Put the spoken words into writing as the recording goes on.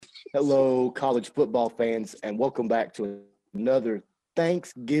Hello, college football fans, and welcome back to another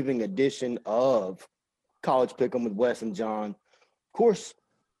Thanksgiving edition of College Pick'em with Wes and John. Of course,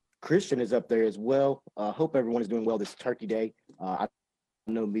 Christian is up there as well. Hope everyone is doing well this Turkey Day. I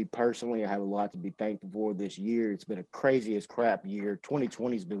know me personally, I have a lot to be thankful for this year. It's been a crazy as crap year.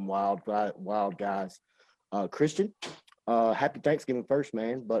 2020 has been wild, wild guys. Christian, happy Thanksgiving first,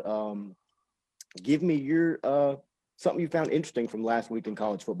 man. But give me your something you found interesting from last week in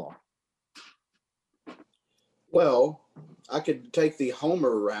college football. Well, I could take the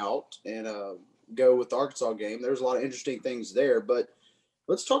Homer route and go with the Arkansas game. There's a lot of interesting things there, but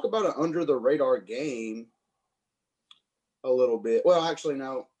let's talk about an under the radar game a little bit. Well, actually,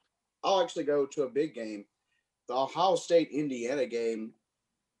 no. I'll actually go to a big game. The Ohio State Indiana game.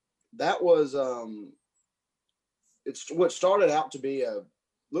 That was it's what started out to be a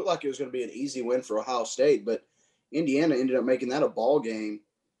looked like it was going to be an easy win for Ohio State, but Indiana ended up making that a ball game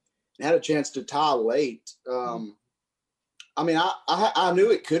and had a chance to tie late. I mean, I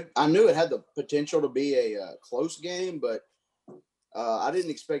knew it could. I knew it had the potential to be a close game, but I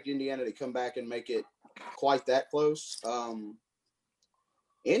didn't expect Indiana to come back and make it quite that close.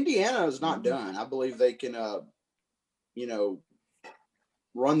 Indiana is not done. I believe they can, you know,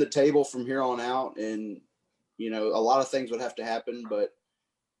 run the table from here on out, and a lot of things would have to happen, but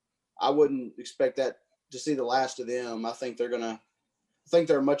I wouldn't expect that to see the last of them. I think I think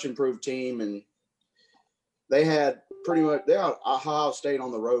they're a much improved team, and they had they had Ohio State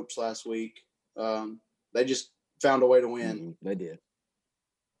on the ropes last week. They just found a way to win. They did.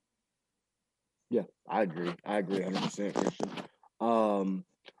 Yeah, I agree. I agree 100%, Christian.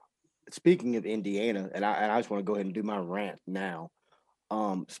 Speaking of Indiana, and I just want to go ahead and do my rant now.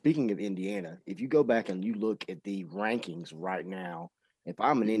 Speaking of Indiana, if you go back and you look at the rankings right now, if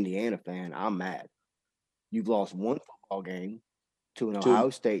I'm an Indiana fan, I'm mad. You've lost one football game to an Two. Ohio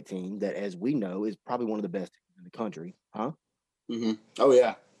State team that, as we know, is probably one of the best teams in the country. Huh? Mm-hmm. Oh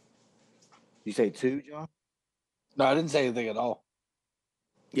yeah. You say two, John? No, I didn't say anything at all.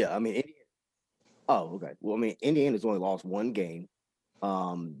 Yeah, I mean, Indiana. Oh, okay. Well, I mean, Indiana's only lost one game.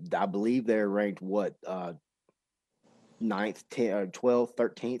 I believe they're ranked what ninth, 10, or 12th,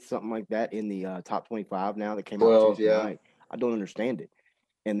 13th, something like that in the top 25 now that came out 12, Tuesday yeah. night. I don't understand it.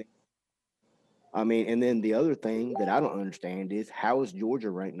 And I mean, and then the other thing that I don't understand is how is Georgia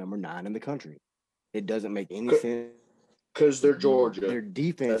ranked number 9 in the country? It doesn't make any sense. Because they're Georgia. Their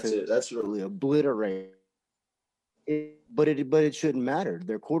defense That's is it. That's absolutely obliterated. But it shouldn't matter.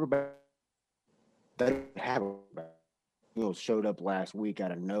 Their quarterback, they don't have a quarterback. Showed up last week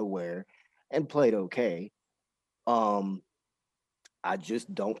out of nowhere and played okay. Um, I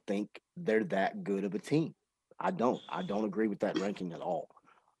just don't think they're that good of a team. I don't. I don't agree with that ranking at all.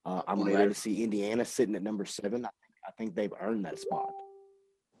 I'm glad to see Indiana sitting at number 7. I think they've earned that spot.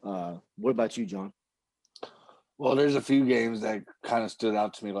 What about you, John? Well, there's a few games that kind of stood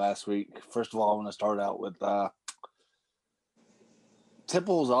out to me last week. First of all, I want to start out with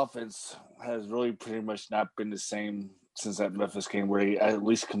Temple's offense has really pretty much not been the same since that Memphis game, where he at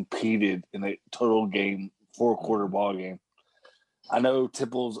least competed in a total game, 4-quarter ball game. I know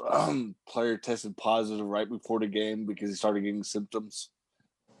Temple's player tested positive right before the game because he started getting symptoms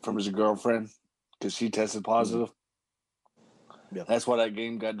from his girlfriend because she tested positive. Yeah. That's why that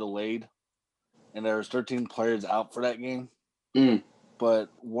game got delayed. And there was 13 players out for that game. But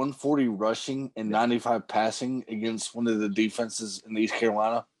 140 rushing and 95 passing against one of the defenses in East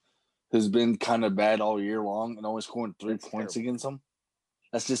Carolina who's been kind of bad all year long and only scoring 3 points against them.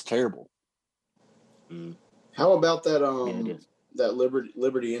 That's just terrible. How about that that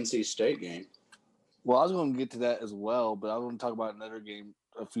Liberty NC State game? Well, I was going to get to that as well, but I want to talk about another game,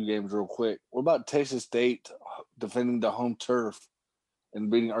 a few games real quick. What about Texas State defending the home turf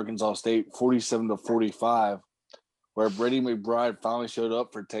and beating Arkansas State 47-45, where Brady McBride finally showed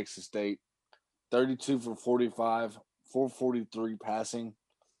up for Texas State, 32 for 45, 443 passing,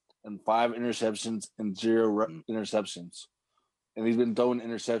 and 5 interceptions and 0 interceptions. And he's been throwing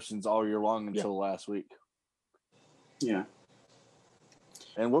interceptions all year long until last week. Yeah.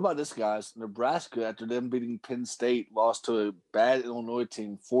 And what about this, guys? Nebraska, after them beating Penn State, lost to a bad Illinois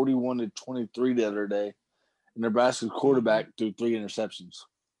team 41-23 the other day. And Nebraska's quarterback threw 3 interceptions.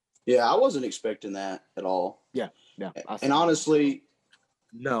 Yeah, I wasn't expecting that at all. Yeah. And honestly,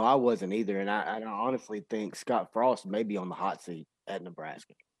 no, I wasn't either. And I honestly think Scott Frost may be on the hot seat at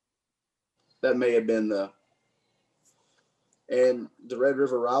Nebraska. That may have been and the Red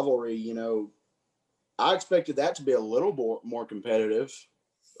River rivalry, I expected that to be a little more competitive,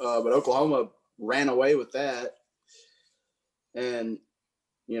 but Oklahoma ran away with that. And,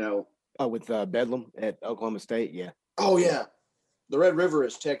 with Bedlam at Oklahoma State, yeah. Oh, yeah. The Red River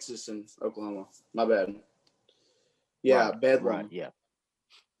is Texas and Oklahoma. My bad. Yeah, Right, Bedlam. right, yeah.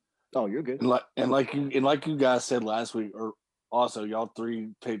 Oh, you're good. And like you guys said last week, or also y'all three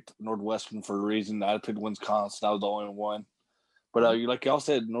picked Northwestern for a reason. I picked Wisconsin. I was the only one. But like y'all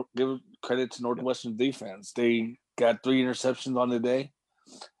said, give credit to Northwestern defense. They got 3 interceptions on the day,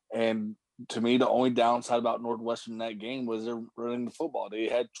 and to me, the only downside about Northwestern in that game was they're running the football. They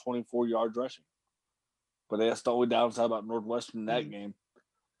had 24 yards rushing, but that's the only downside about Northwestern in that game.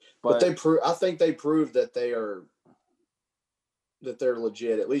 But I think they proved that they're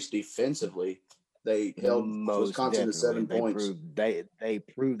legit, at least defensively. They held Wisconsin to 7 points. They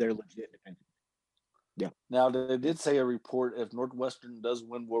proved they're legit defensively. Yeah. Now, they did say a report if Northwestern does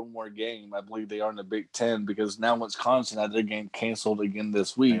win one more game, I believe they are in the Big Ten because now Wisconsin had their game canceled again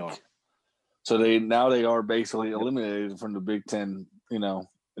this week. So they are basically eliminated from the Big Ten, in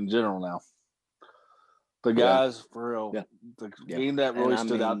general now. But guys, for real, the game that really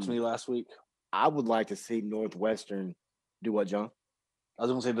stood out to me last week. I would like to see Northwestern do what, John? I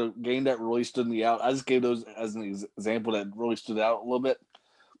was going to say the game that really stood me out. I just gave those as an example that really stood out a little bit.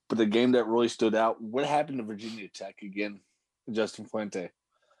 But the game that really stood out, what happened to Virginia Tech again? Justin Fuente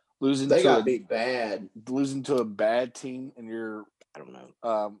they got beat bad, losing to a bad team, and I don't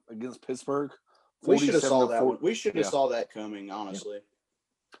know against Pittsburgh. We should have saw that. We should have saw that coming. Honestly,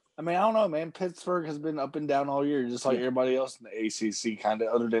 I mean, I don't know, man. Pittsburgh has been up and down all year, just like everybody else in the ACC, kind of,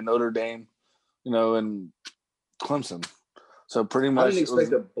 other than Notre Dame, and Clemson. So pretty much, I didn't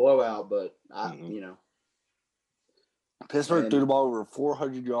expect a blowout, but Pittsburgh threw the ball over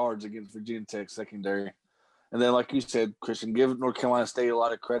 400 yards against Virginia Tech secondary. And then, like you said, Christian, give North Carolina State a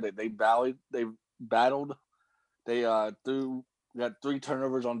lot of credit. They battled. They got 3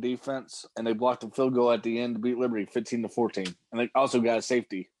 turnovers on defense, and they blocked a field goal at the end to beat Liberty 15-14. And they also got a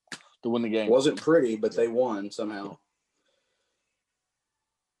safety to win the game. Wasn't pretty, but they won somehow.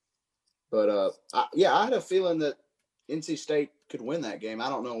 But, I had a feeling that NC State could win that game. I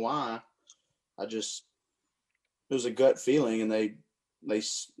don't know why. It was a gut feeling, and they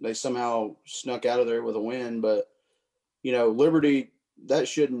somehow snuck out of there with a win. But, Liberty, that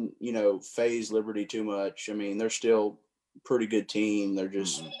shouldn't, phase Liberty too much. I mean, they're still a pretty good team. They're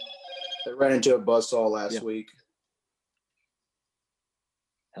just they ran into a buzzsaw last week.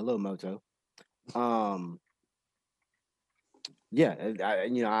 Hello, Moto. I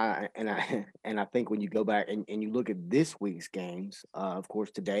think when you go back and you look at this week's games, of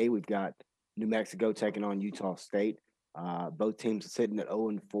course, today we've got New Mexico taking on Utah State. Both teams are sitting at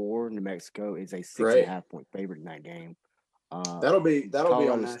 0-4. New Mexico is a 6.5 point favorite in that game. That'll be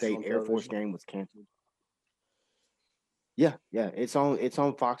Colorado on State national Air Force television. game was canceled. Yeah, it's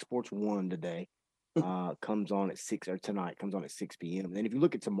on Fox Sports 1 today. Comes on at 6 or tonight. Comes on at 6 p.m. And then if you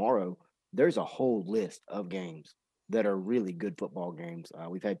look at tomorrow, there's a whole list of games that are really good football games.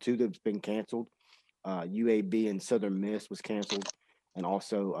 We've had 2 that's been canceled. UAB and Southern Miss was canceled. And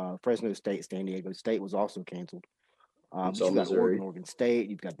also Fresno State, San Diego State was also canceled. You've got Oregon State.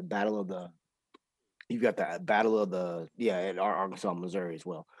 You've got the battle of the at Arkansas, Missouri as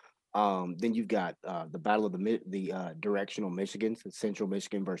well. Then you've got the battle of the directional Michigans, Central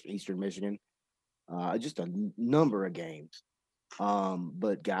Michigan versus Eastern Michigan. Just a number of games.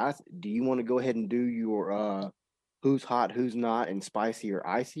 But guys, do you want to go ahead and do your who's hot, who's not, and spicy or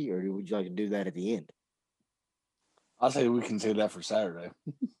icy, or would you like to do that at the end? I'll say we can say that for Saturday.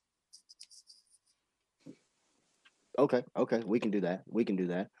 Okay, we can do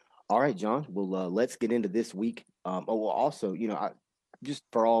that. All right, John. Well, let's get into this week. Also, just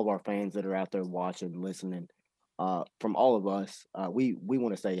for all of our fans that are out there watching, listening, from all of us, we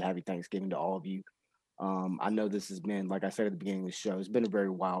want to say Happy Thanksgiving to all of you. I know this has been, like I said at the beginning of the show, it's been a very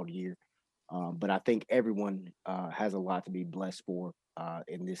wild year, but I think everyone has a lot to be blessed for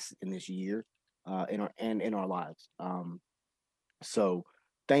in this year, in our lives. So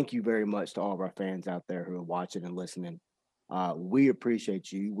thank you very much to all of our fans out there who are watching and listening. We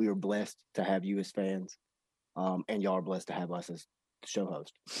appreciate you. We are blessed to have you as fans, and y'all are blessed to have us as show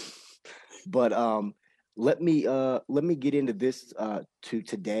host. But let me get into this to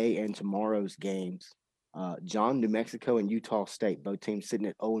today and tomorrow's games. John, New Mexico and Utah State, both teams sitting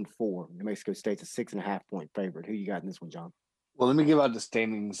at 0-4. New Mexico State's a 6.5 point favorite. Who you got in this one, John? Well, let me give out the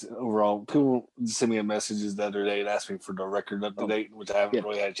standings overall. People sent me messages the other day and asked me for the record up to date, which I haven't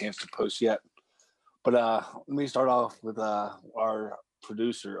really had a chance to post yet. But let me start off with our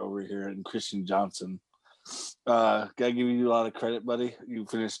producer over here, and Christian Johnson. Gotta give you a lot of credit, buddy. You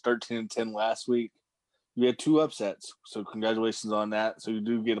finished 13-10 last week. You had 2 upsets, so congratulations on that. So you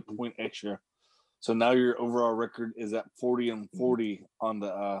do get a point extra. So now your overall record is at 40-40 on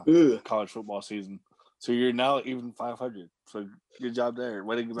the college football season. So you're now even 500. So good job there.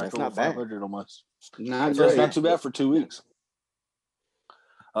 Way to get back That's over not bad. 500 almost. Not So it's great. not too bad for 2 weeks.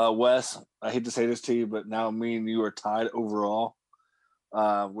 Wes, I hate to say this to you, but now me and you are tied overall. We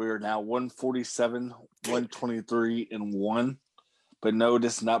are now 147, 123, and 1. But no,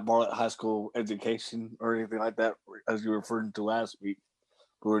 this is not Bartlett High School education or anything like that, as you were referring to last week.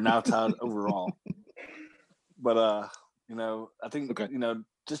 But we're now tied overall. But I think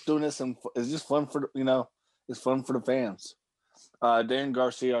just doing this is just fun for it's fun for the fans. Darren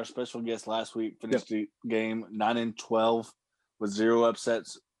Garcia, our special guest last week, finished the game 9-12 with 0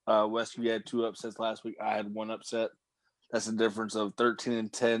 upsets. Wes, you had 2 upsets last week. I had 1 upset. That's a difference of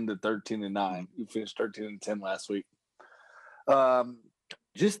 13-10 to 13-9. You finished 13-10 last week.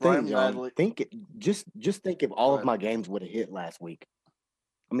 Just think, John. Just think if all of my games would have hit last week.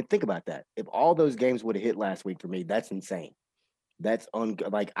 I mean, think about that. If all those games would have hit last week for me, that's insane. That's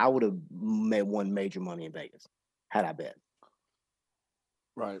I would have won major money in Vegas had I bet.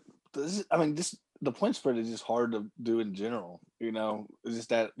 Right. The point spread is just hard to do in general. It's just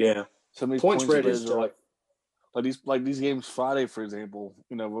that some of these point spreads is are like these games Friday, for example.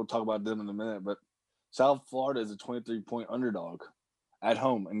 We'll talk about them in a minute, but South Florida is a 23-point underdog at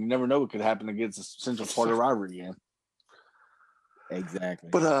home, and you never know what could happen against the Central Florida rivalry game. Exactly.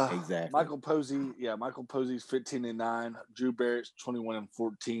 But exactly. Michael Posey, Michael Posey's 15-9. Drew Barrett's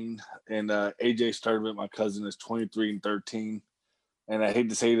 21-14, and AJ Sturdivant, my cousin, is 23-13. And I hate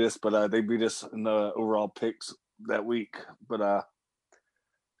to say this, but they beat us in the overall picks that week. But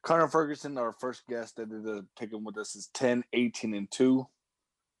Connor Ferguson, our first guest that did the pick-em with us, is 10-18-2.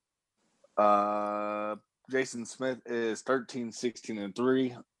 Jason Smith is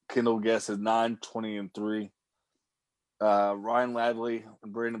 13-16-3. Kendall Guest is 9-20-3. Ryan Ladley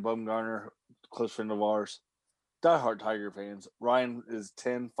and Brandon Bumgarner, close friend of ours, diehard Tiger fans. Ryan is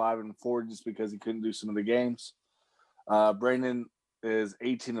 10-5-4 just because he couldn't do some of the games. Brandon is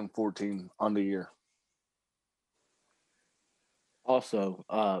 18-14 on the year. Also,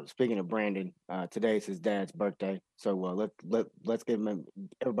 speaking of Brandon, today is his dad's birthday, so let's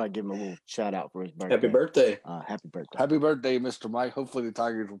everybody give him a little shout out for his birthday. Happy birthday! Happy birthday! Happy birthday, Mr. Mike. Hopefully the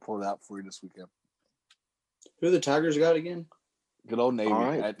Tigers will pull it out for you this weekend. Who the Tigers got again? Good old Navy. All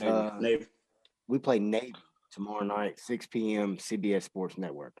right, at Navy. Navy. We play Navy tomorrow night, 6 p.m. CBS Sports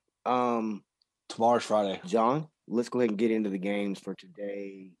Network. Tomorrow's Friday. John, let's go ahead and get into the games for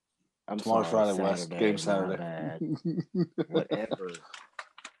today. Tomorrow's Friday, Saturday, West. Game Saturday. Bad. Whatever.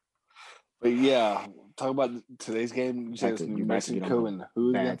 But yeah, talk about today's game. You said it's New Mexico and who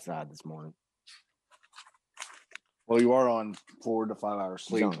again? Bad side this morning. Well, you are on 4 to 5 hours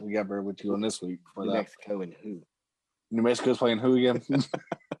sleep. John, We got better with you on this week. But, New Mexico and who? New Mexico's playing who again?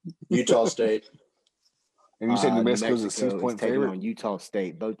 Utah State. And you said New Mexico's a 6-point favorite on Utah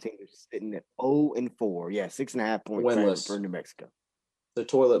State. Both teams are sitting at 0-4. Yeah, 6.5 point favorite for New Mexico. The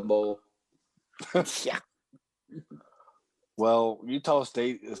toilet bowl. Yeah. Well, Utah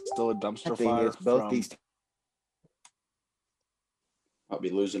State is still a dumpster fire. These might be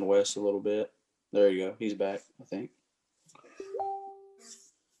losing Wes a little bit. There you go. He's back, I think.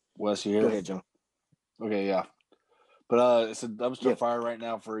 Wes, you here? Go ahead, John. Okay, yeah. But it's a dumpster fire right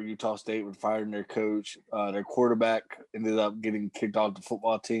now for Utah State with firing their coach. Their quarterback ended up getting kicked off the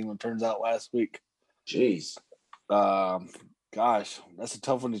football team, it turns out, last week. Jeez. Gosh, that's a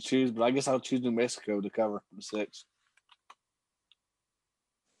tough one to choose, but I guess I'll choose New Mexico to cover the 6.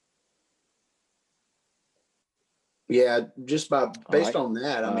 Yeah, just based on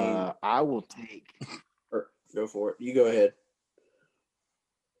that, I mean, I will take. Go for it. You go ahead.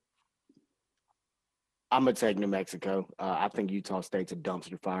 I'm gonna take New Mexico. I think Utah State's a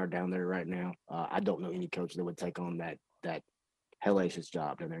dumpster fire down there right now. I don't know any coach that would take on that hellacious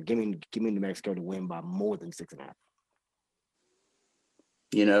job down there. Give me New Mexico to win by more than 6.5.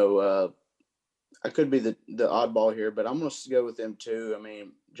 I could be the oddball here, but I'm going to go with them too. I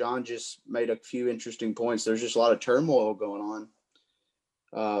mean, John just made a few interesting points. There's just a lot of turmoil going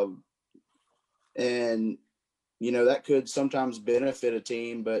on. And, that could sometimes benefit a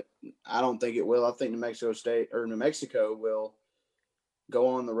team, but I don't think it will. I think New Mexico will go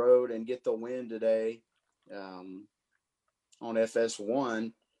on the road and get the win today on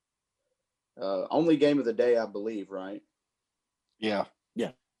FS1. Only game of the day, I believe, right? Yeah.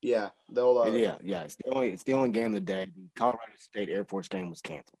 Yeah, they'll. It's the only game of the day. The Colorado State Air Force game was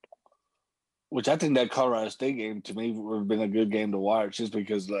canceled. Which I think that Colorado State game to me would have been a good game to watch, just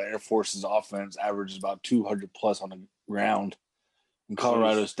because the Air Force's offense averages about 200 plus on the ground. And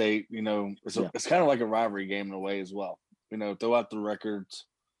Colorado State, it's kind of like a rivalry game in a way as well. Throw out the records.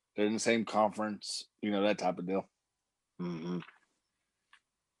 They're in the same conference. That type of deal. Mm-hmm.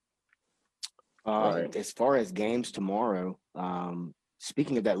 Right. As far as games tomorrow,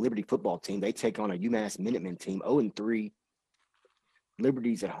 speaking of that Liberty football team, they take on a UMass Minutemen team, 0-3.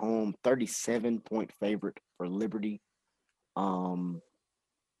 Liberty's at home, 37-point favorite for Liberty. Um,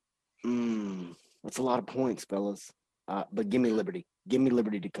 that's a lot of points, fellas. But give me Liberty. Give me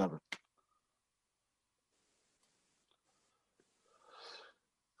Liberty to cover.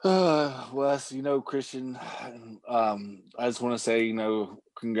 Wes, Christian, I just want to say,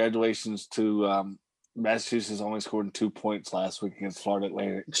 congratulations to Massachusetts only scored 2 points last week against Florida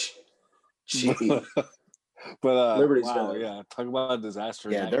Atlantic. Gee. But Liberty's wow, bad. yeah, talk about a disaster.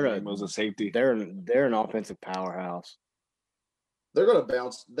 Yeah, That game. It was a safety. They're an offensive powerhouse. They're going to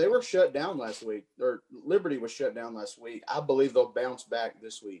bounce. They were shut down last week, or Liberty was shut down last week. I believe they'll bounce back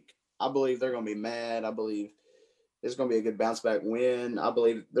this week. I believe they're going to be mad. I believe it's going to be a good bounce back win. I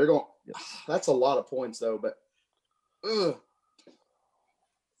believe they're going. That's a lot of points though, but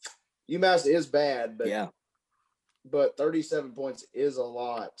UMass is bad, but Yeah. But 37 points is a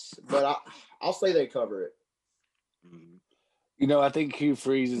lot. But I'll say they cover it. I think Hugh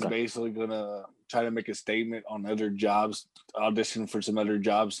Freeze is basically going to try to make a statement on other jobs, audition for some other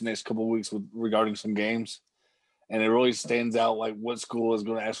jobs the next couple of weeks regarding some games. And it really stands out like what school is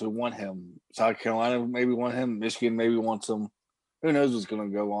going to actually want him. South Carolina maybe want him. Michigan maybe wants him. Who knows what's going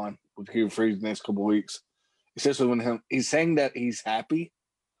to go on with Hugh Freeze the next couple of weeks. Especially when he's saying that he's happy,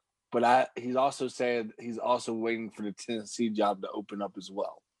 but he's also said he's also waiting for the Tennessee job to open up as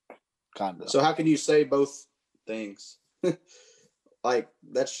well. Kind of. So how can you say both things? Like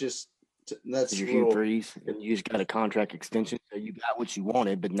that's Your Hugh Freeze, and you just got a contract extension, so you got what you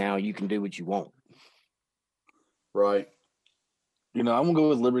wanted, but now you can do what you want. Right. I'm gonna go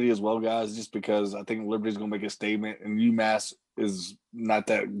with Liberty as well, guys, just because I think Liberty's gonna make a statement, and UMass is not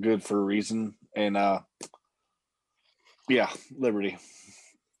that good for a reason. And yeah, Liberty.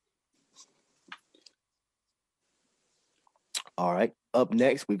 All right. Up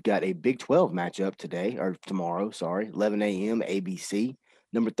next, we've got a Big 12 matchup tomorrow, 11 a.m. ABC.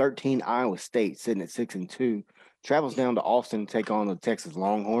 Number 13, Iowa State, sitting at 6-2, travels down to Austin to take on the Texas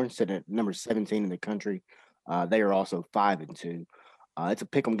Longhorns, sitting at number 17 in the country. They are also 5-2. It's a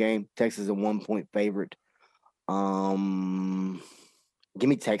pick'em game. Texas is a 1-point favorite. Give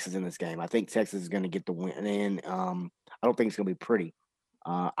me Texas in this game. I think Texas is going to get the win in. I don't think it's going to be pretty.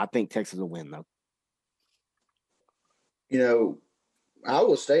 I think Texas will win, though.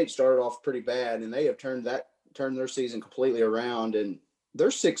 Iowa State started off pretty bad, and they have turned their season completely around, and they're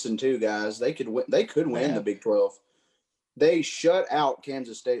 6-2, guys. They could win. They could win the Big 12. They shut out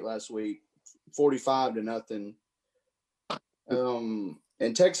Kansas State last week, 45-0.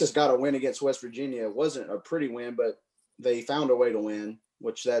 And Texas got a win against West Virginia. It wasn't a pretty win, but they found a way to win,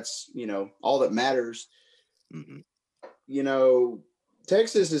 which that's all that matters. Mm-hmm.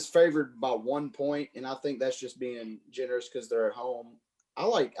 Texas is favored by 1 point, and I think that's just being generous because they're at home. I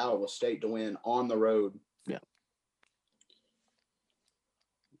like Iowa State to win on the road. Yeah.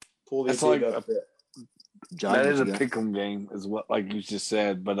 Pull the big up bit. That is a pick'em game, is what like you just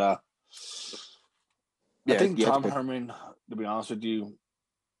said. But I think Tom Herman, to be honest with you,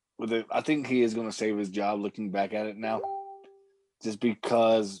 I think he is going to save his job. Looking back at it now, just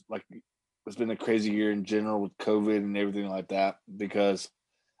because it's been a crazy year in general with COVID and everything like that. Because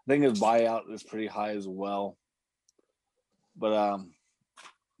I think his buyout is pretty high as well. But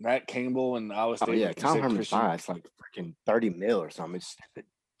Matt Campbell and Iowa State. Oh yeah, Tom Herman's buyout, it's like freaking $30 million or something. It's stupid.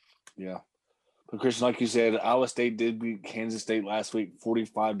 Yeah. But Christian, like you said, Iowa State did beat Kansas State last week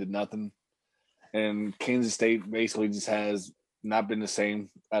 45-0. And Kansas State basically just has not been the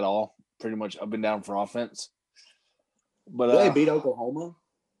same at all, pretty much up and down for offense. But they beat Oklahoma.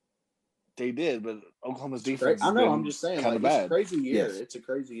 They did, but Oklahoma's defense. I know. I'm just saying, kind of it's bad. a crazy year. Yes. It's a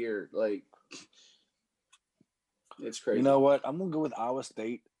crazy year. It's crazy. You know what? I'm gonna go with Iowa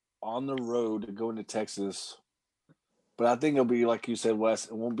State on the road to go into Texas. But I think it'll be like you said, Wes.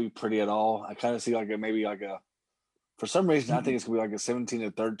 It won't be pretty at all. I kind of see for some reason, I think it's gonna be like a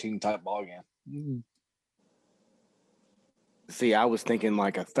 17-13 type ball game. See, I was thinking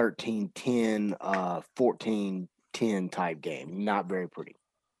like a 13-10, 14-10 type game. Not very pretty.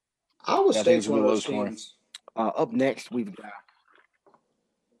 Iowa State's one of those teams. Up next, we've got.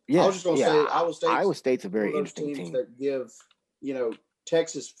 Yeah, I was just going to say Iowa State's a very one of those interesting teams team that give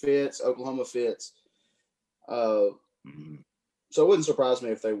Texas fits, Oklahoma fits. So it wouldn't surprise me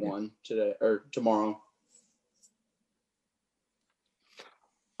if they won today or tomorrow.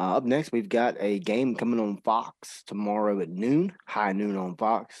 Up next, we've got a game coming on Fox tomorrow at noon, high noon on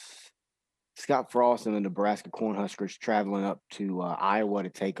Fox. Scott Frost and the Nebraska Cornhuskers traveling up to Iowa to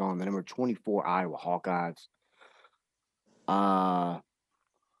take on the number 24 Iowa Hawkeyes.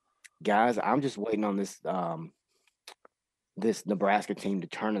 Guys, I'm just waiting on this Nebraska team to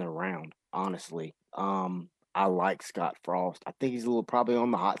turn it around. Honestly, I like Scott Frost. I think he's a little probably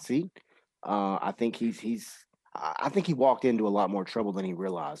on the hot seat. I think I think he walked into a lot more trouble than he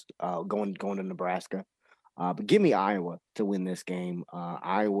realized going to Nebraska. But give me Iowa to win this game.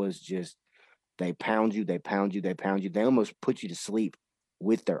 Iowa's just they pound you, they pound you, they pound you. They almost put you to sleep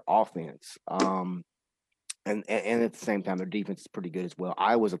with their offense. And at the same time, their defense is pretty good as well.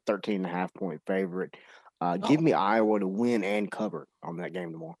 Iowa's a 13.5 point favorite. Give Oh, me Iowa to win and cover on that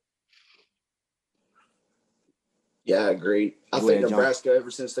game tomorrow. Yeah, I agree. I Go think ahead, John. Nebraska,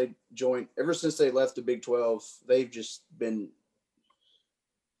 ever since they left the Big 12, they've just been.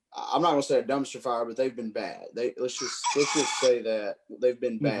 I'm not going to say a dumpster fire, but they've been bad. Let's just say that they've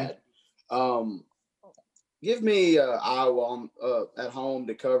been bad. Give me Iowa at home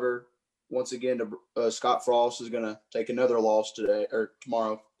to cover. Once again, Scott Frost is going to take another loss today or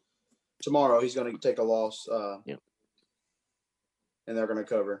tomorrow. Tomorrow he's going to take a loss, and they're going to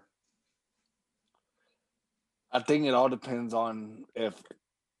cover. I think it all depends on if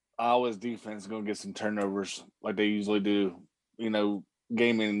Iowa's defense is going to get some turnovers like they usually do,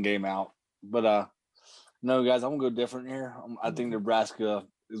 game in and game out. But no, guys, I'm going to go different here. I think Nebraska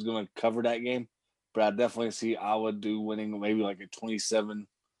is going to cover that game, but I definitely see Iowa winning maybe like a 27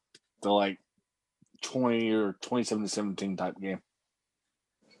 to like 20 or 27-17 type game.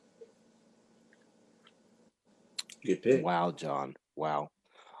 Good pick. Wow, John. Wow.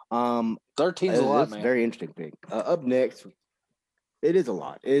 13's a lot, that's man. a very interesting pick. Up next, it is a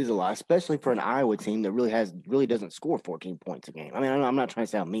lot. It is a lot, especially for an Iowa team that really doesn't score 14 points a game. I mean, I'm not trying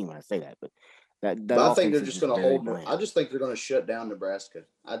to sound mean when I say that, but that I think they're offense is just going to very hold. bland. I just think they're going to shut down Nebraska.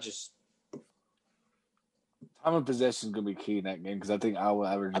 Time of possession is going to be key in that game because I think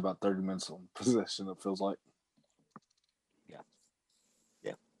Iowa averaged about 30 minutes on possession, it feels like. Yeah.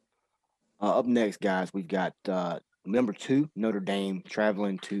 Up next, guys, we've got number 2, Notre Dame,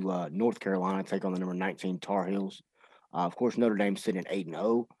 traveling to North Carolina, take on the number 19 Tar Heels. Of course, Notre Dame sitting at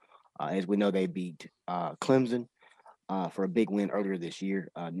 8-0. As we know, they beat Clemson for a big win earlier this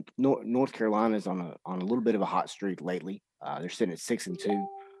year. North Carolina is on a little bit of a hot streak lately. They're sitting at 6-2.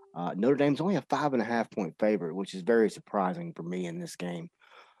 Notre Dame's only a 5.5 point favorite, which is very surprising for me in this game.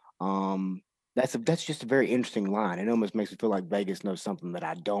 That's just a very interesting line. It almost makes me feel like Vegas knows something that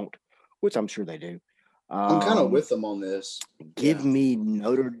I don't, which I'm sure they do. I'm kind of with them on this. Give me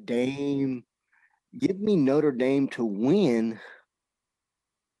Notre Dame. Give me Notre Dame to win,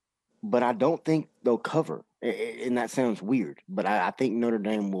 but I don't think they'll cover. And that sounds weird, but I think Notre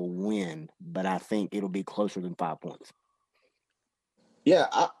Dame will win, but I think it'll be closer than 5 points. Yeah,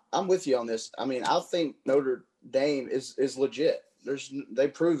 I'm with you on this. I mean, I think Notre Dame is legit. They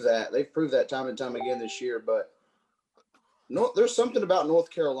prove that. They've proved that time and time again this year. But there's something about North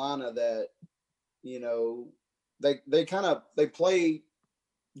Carolina that, they play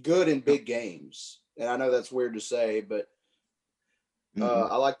good in big games. And I know that's weird to say, but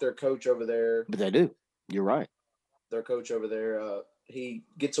I like their coach over there. But they do. You're right. Their coach over there, he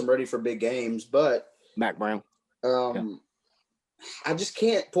gets them ready for big games. But Mac Brown. I just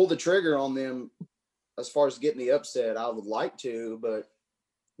can't pull the trigger on them as far as getting the upset. I would like to, but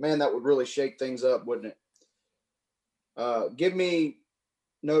man, that would really shake things up, wouldn't it? Give me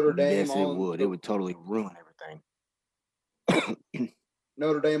Notre Dame. Yes, it would. It would totally ruin everything.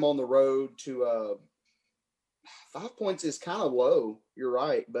 Notre Dame on the road to 5 points is kind of low. You're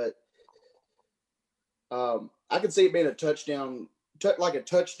right, but I could see it being a touchdown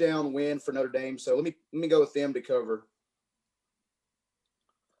win for Notre Dame. So let me go with them to cover.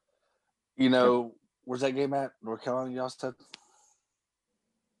 Where's that game at? North Carolina, y'all said?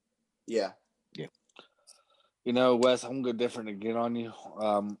 Yeah. Wes, I'm going to go different again on you.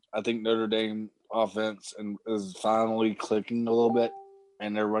 I think Notre Dame offense is finally clicking a little bit,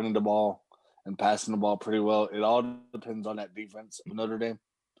 and they're running the ball and passing the ball pretty well. It all depends on that defense of Notre Dame.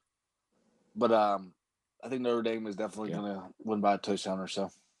 But I think Notre Dame is definitely going to win by a touchdown or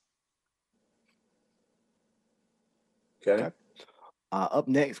so. Okay. Up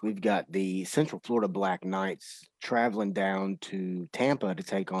next, we've got the Central Florida Black Knights traveling down to Tampa to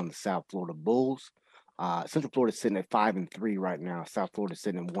take on the South Florida Bulls. Central Florida is sitting at 5-3 right now. South Florida is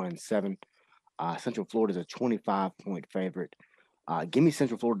sitting at 1-7. Central Florida is a 25-point favorite. Give me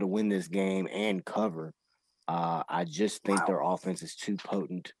Central Florida to win this game and cover. I just think their offense is too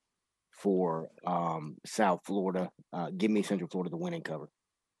potent for South Florida. Give me Central Florida to win and cover.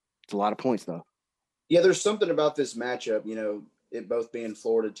 It's a lot of points, though. Yeah, there's something about this matchup, it both being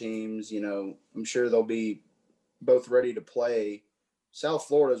Florida teams, I'm sure they'll be both ready to play. South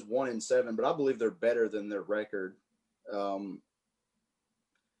Florida's 1-7, but I believe they're better than their record.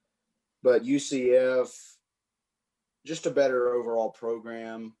 But UCF, just a better overall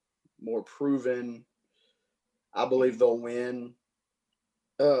program, more proven. I believe they'll win.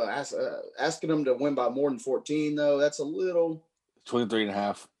 Asking them to win by more than 14, though, that's a little.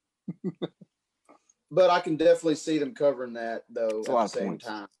 23.5. But I can definitely see them covering that, though, It's a at lot the of same points.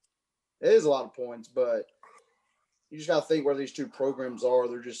 time. It is a lot of points, but you just got to think where these two programs are.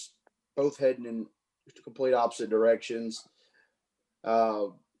 They're just both heading in complete opposite directions. I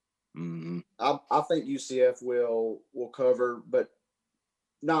think UCF will cover, but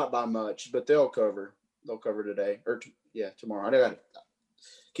not by much. But they'll cover. They'll cover today tomorrow. I got to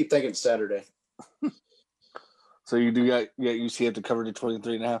keep thinking it's Saturday. So you got UCF to cover the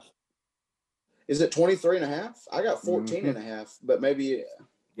 23.5. Is it 23.5? I got 14.5, but maybe.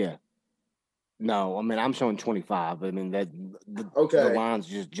 Yeah. No, I mean I'm showing 25. I mean the lines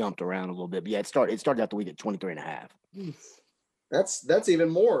just jumped around a little bit. But yeah, it started out the week at 23.5. That's even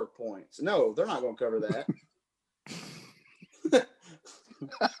more points. No, they're not going to cover that.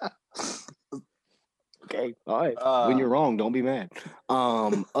 Okay, all right. When you're wrong, don't be mad.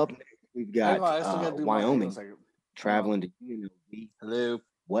 Up next we've got Wyoming traveling to UNLV. Hello.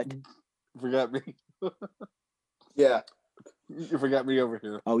 What? You forgot me. Yeah. You forgot me over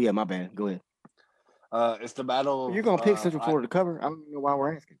here. Oh yeah, my bad. Go ahead. It's the battle of, you're gonna pick Central Florida to cover. I don't even know why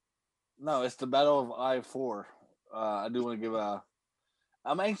we're asking. No, it's the battle of I-4. I do want to give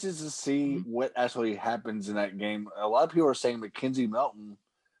I'm anxious to see what actually happens in that game. A lot of people are saying McKenzie Melton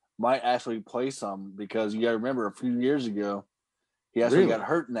might actually play some because you got to remember a few years ago he actually got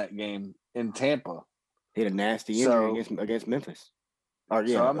hurt in that game in Tampa. He had a nasty injury against Memphis.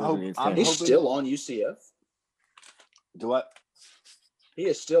 So I'm hoping he's still on UCF. Do what? He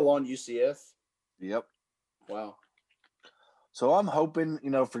is still on UCF. Yep. Wow. So I'm hoping,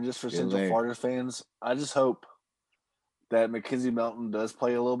 for Central Florida fans, I just hope that McKenzie Melton does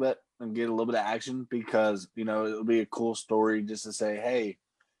play a little bit and get a little bit of action because, it'll be a cool story just to say, hey,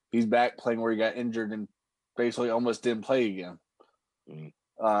 he's back playing where he got injured and basically almost didn't play again.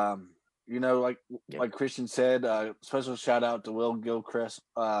 Like Christian said, special shout out to Will Gilchrist,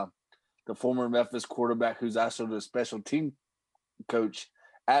 the former Memphis quarterback who's also the special team coach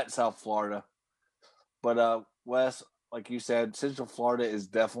at South Florida. But Wes, like you said, Central Florida is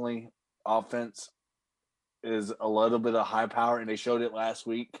definitely offense is a little bit of high power, and they showed it last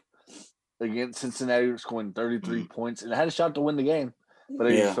week against Cincinnati, scoring 33 points, and had a shot to win the game, but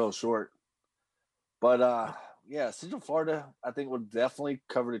they just fell short. But Central Florida, I think will definitely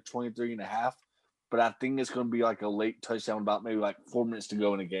cover the 23.5, but I think it's going to be like a late touchdown, about maybe like 4 minutes to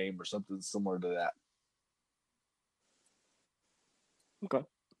go in a game or something similar to that. Okay.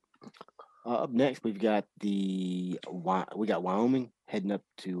 Up next, we've got Wyoming heading up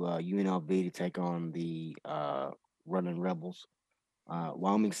to UNLV to take on the Running Rebels.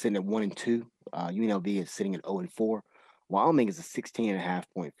 Wyoming sitting at 1-2. UNLV is sitting at 0-4. Wyoming is a 16.5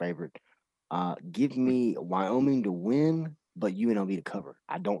 point favorite. Give me Wyoming to win, but UNLV to cover.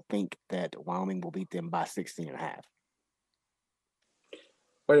 I don't think that Wyoming will beat them by 16.5.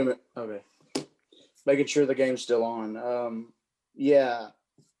 Wait a minute. Okay. Making sure the game's still on.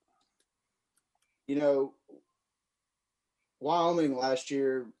 Wyoming last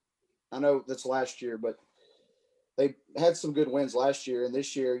year, I know that's last year, but they had some good wins last year. And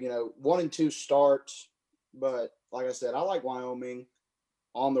this year, 1-2 starts. But like I said, I like Wyoming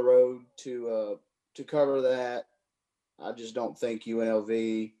on the road to cover that. I just don't think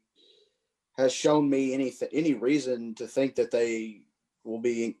UNLV has shown me any reason to think that they will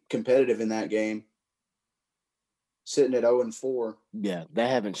be competitive in that game. Sitting at 0-4. Yeah, they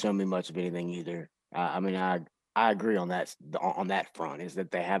haven't shown me much of anything either. I agree on that front, is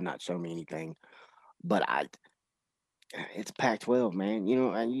that they have not shown me anything. But it's Pac-12, man.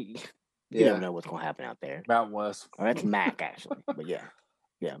 You never know what's going to happen out there. Mountain West. Oh, that's MAC actually, but yeah,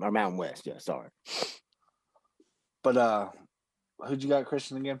 or Mountain West. Yeah, sorry. But who'd you got,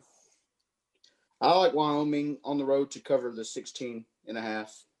 Christian, again? I like Wyoming on the road to cover the 16.5.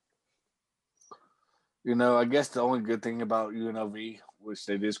 I guess the only good thing about UNLV, which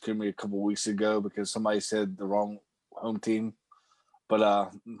they did screw me a couple weeks ago because somebody said the wrong home team,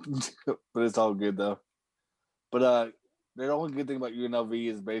 but but it's all good though. But the only good thing about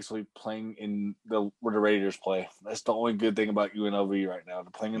UNLV is basically playing in where the Raiders play. That's the only good thing about UNLV right now.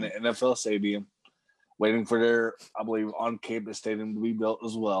 They're playing in the NFL stadium, waiting for their, I believe, on-campus stadium to be built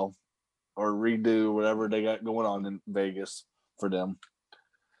as well, or redo whatever they got going on in Vegas for them.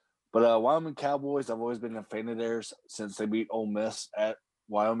 But Wyoming Cowboys, I've always been a fan of theirs since they beat Ole Miss at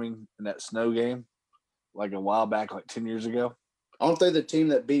Wyoming in that snow game, like a while back, like 10 years ago. Aren't they the team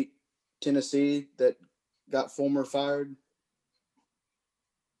that beat Tennessee that got Fulmer fired?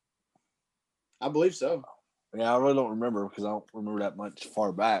 I believe so. Yeah, I really don't remember because I don't remember that much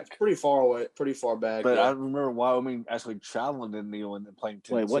far back. Pretty far away, pretty far back. But yeah. I remember Wyoming actually traveling to Neyland and playing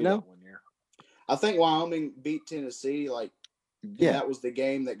Tennessee Wait, what now? that one year. I think Wyoming beat Tennessee, and that was the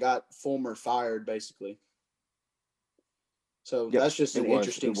game that got Fulmer fired, basically. So that's just an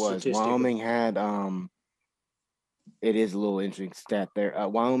interesting statistic. Wyoming had it is a little interesting stat there.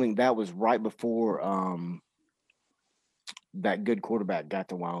 Wyoming, that was right before that good quarterback got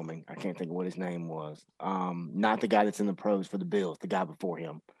to Wyoming. I can't think of what his name was. Not the guy that's in the pros for the Bills, the guy before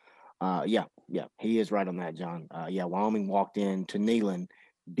him. Yeah, he is right on that, John. Wyoming walked in to Neyland,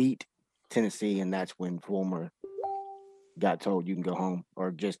 beat Tennessee, and that's when Fulmer got told you can go home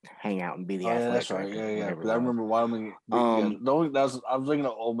or just hang out and be the athletic. That's right. director, Yeah. whatever Because it I was. remember Wyoming. I was thinking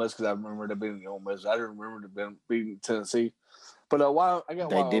of Ole Miss because I remember them being the Ole Miss. I didn't remember them beating Tennessee. But I got They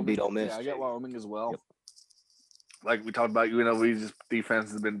Wyoming. did beat Ole Miss. Yeah, I got Wyoming as well. Yep. Like we talked about, UNLV's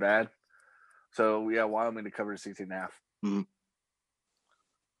defense has been bad. So, yeah, Wyoming to cover 16.5. Mm-hmm.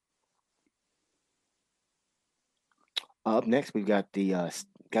 Up next, we've got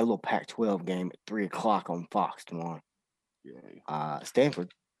got a little Pac-12 game at 3:00 on Fox tomorrow. Yeah.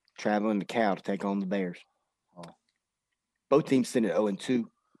 Stanford traveling to Cal to take on the Bears. Oh. Both teams sitting at 0-2.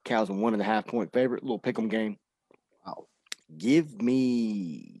 Cal's a 1.5 point favorite. Little pick'em game. Wow. Give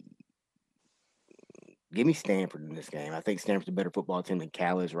me Stanford in this game. I think Stanford's a better football team than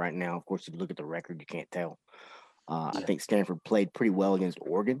Cal is right now. Of course, if you look at the record, you can't tell. I think Stanford played pretty well against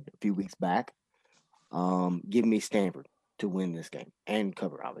Oregon a few weeks back. Give me Stanford to win this game and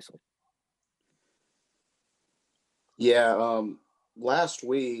cover, obviously. Yeah, last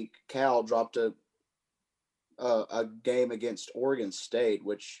week Cal dropped a game against Oregon State,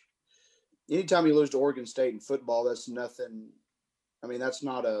 which anytime you lose to Oregon State in football, that's nothing. I mean, that's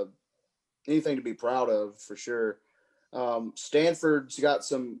not anything to be proud of for sure. Stanford's got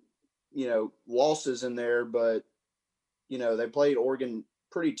some, losses in there, but they played Oregon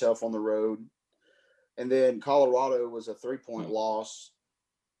pretty tough on the road, and then Colorado was a 3-point loss.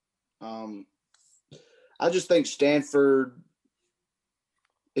 I just think Stanford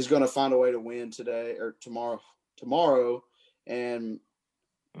is going to find a way to win today or tomorrow and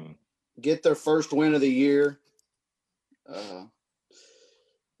get their first win of the year.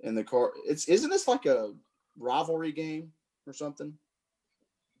 In the car, isn't this like a rivalry game or something?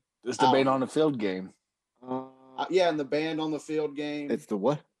 It's the band on the field game. And the band on the field game. It's the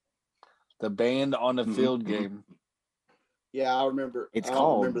what? The band on the field game. Yeah, I remember. It's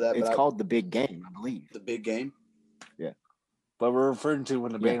called the big game, I believe. The big game. Yeah, but we're referring to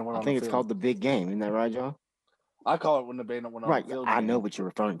when the band went on the field. I think it's called the big game. Isn't that right, John? I call it when the band went on the field. I know what you're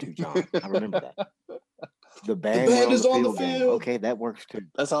referring to, John. I remember that. The band is on the field. Game. Okay, that works too.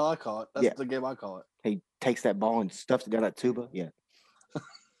 That's how I call it. That's the game I call it. He takes that ball and stuffs it down that tuba. Yeah.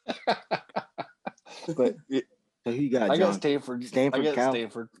 But so who you got, John? I got Stanford. Cal?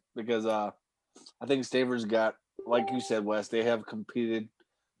 Stanford because I think Stanford's got, like you said, Wes, they have competed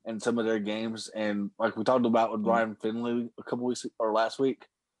in some of their games. And like we talked about with Brian Finley a couple weeks or last week,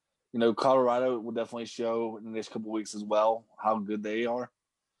 Colorado will definitely show in the next couple weeks as well how good they are.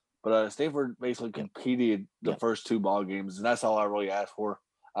 But Stanford basically competed the first 2 ball games, and that's all I really ask for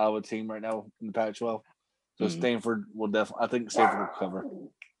out of a team right now in the Pac-12. So Stanford will definitely – I think Stanford will cover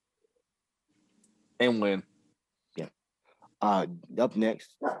and win. Yeah. Up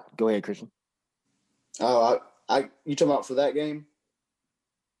next, go ahead, Christian. Oh, you talking about for that game?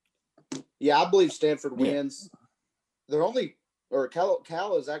 Yeah, I believe Stanford wins. They're only – or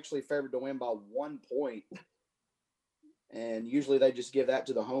Cal is actually favored to win by 1 point. And usually they just give that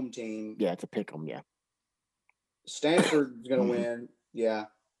to the home team. Yeah, it's a pick 'em, yeah. Stanford's going to win,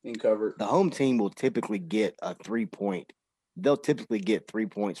 and cover. The home team will typically get a 3-point. They'll typically get 3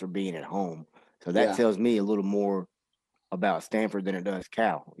 points for being at home. So that tells me a little more about Stanford than it does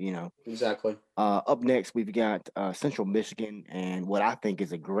Cal, Exactly. Up next, we've got Central Michigan and what I think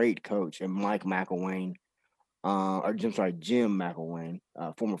is a great coach, and Jim McElwain,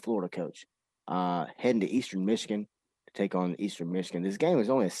 former Florida coach, heading to Eastern Michigan to take on Eastern Michigan. This game is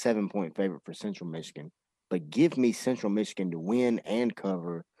only a 7-point favorite for Central Michigan, but give me Central Michigan to win and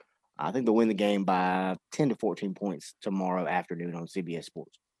cover. I think they'll win the game by 10 to 14 points tomorrow afternoon on CBS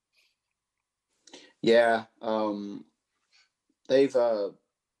Sports. Yeah, they've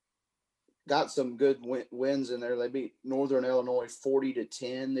got some good wins in there. They beat Northern Illinois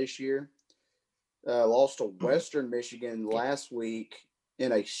 40-10 this year. Lost to Western Michigan last week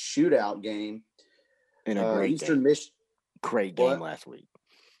in a shootout game. In a great Eastern Michigan. Great game last week.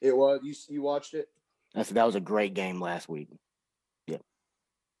 It was. You watched it? I said that was a great game last week. Yeah.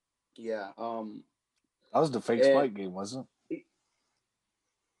 Yeah. That was the fake spike game, wasn't it?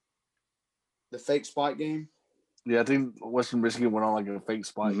 the fake spike game. Yeah, I think Western Michigan went on like a fake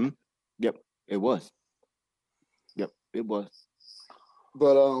spike. Mhm. Yep, it was. Yep, it was.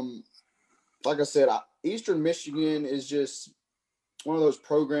 But like I said, Eastern Michigan is just one of those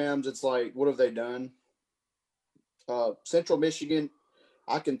programs. It's like, what have they done? Central Michigan,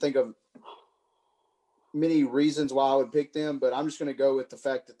 I can think of many reasons why I would pick them, but I'm just going to go with the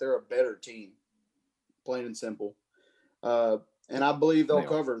fact that they're a better team, plain and simple. And I believe they'll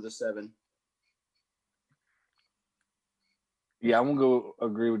cover the 7. Yeah, I'm gonna go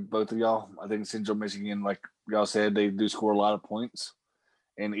agree with both of y'all. I think Central Michigan, like y'all said, they do score a lot of points,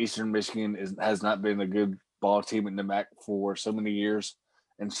 and Eastern Michigan has not been a good ball team in the MAC for so many years.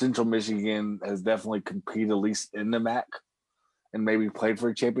 And Central Michigan has definitely competed at least in the MAC, and maybe played for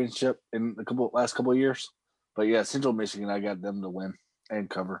a championship in the last couple of years. But yeah, Central Michigan, I got them to win and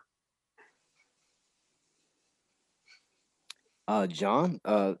cover. John,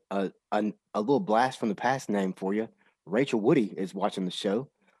 a little blast from the past name for you. Rachel Woody is watching the show.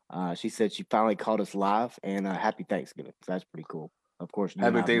 She said she finally caught us live, and happy Thanksgiving. So that's pretty cool. Of course,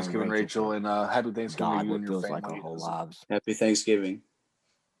 Happy Thanksgiving, Rachel, and happy Thanksgiving to you and your feels family. like our whole lives. Happy Thanksgiving.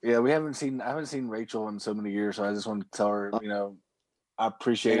 Yeah, I haven't seen Rachel in so many years, so I just want to tell her, I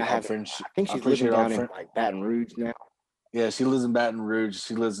appreciate our friendship. I think she's living down in like Baton Rouge now. Yeah, she lives in Baton Rouge.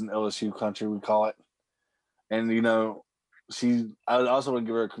 She lives in LSU country, we call it. And I also want to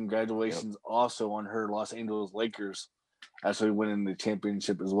give her congratulations also on her Los Angeles Lakers actually winning the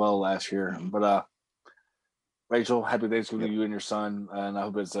championship as well last year. Mm-hmm. But Rachel, happy Thanksgiving to you and your son, and I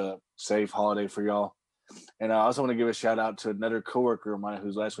hope it's a safe holiday for y'all. And I also want to give a shout out to another coworker of mine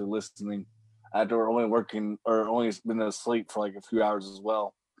who's actually listening after only been asleep for like a few hours as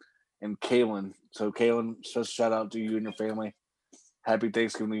well. And Kaylin. So Kaylin, just shout out to you and your family. Happy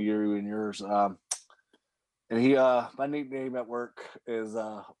Thanksgiving to you and yours. And my nickname at work is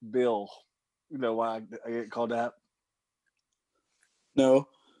Bill. You know why I get called that? No.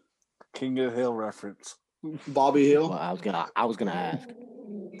 King of the Hill reference. Bobby Hill. Well, I was gonna ask.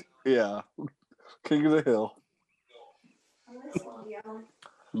 Yeah, King of the Hill.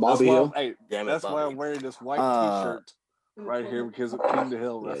 Bobby Hill. Hey, that's why I'm wearing this white T-shirt right here because of King of the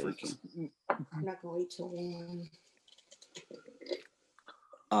Hill reference. I'm not gonna wait till 1.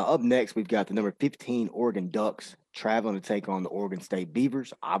 Up next, we've got the number 15 Oregon Ducks traveling to take on the Oregon State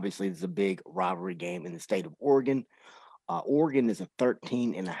Beavers. Obviously, it's a big rivalry game in the state of Oregon. Oregon is a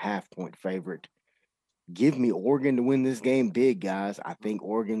 13.5-point favorite. Give me Oregon to win this game big, guys. I think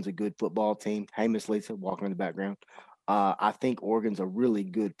Oregon's a good football team. Hey, Miss Lisa, walking in the background. I think Oregon's a really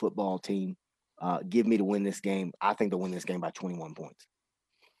good football team. Give me to win this game. I think they'll win this game by 21 points.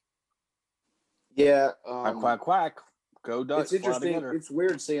 Yeah. Quack, quack. Go Ducks. It's interesting. It's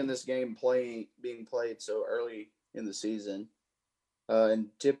weird seeing this game being played so early in the season. And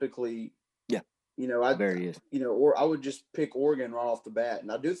typically, or I would just pick Oregon right off the bat. And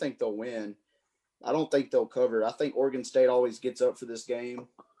I do think they'll win. I don't think they'll cover. I think Oregon State always gets up for this game.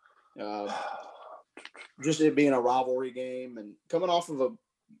 Just it being a rivalry game and coming off of a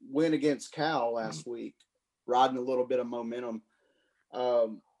win against Cal last week, riding a little bit of momentum.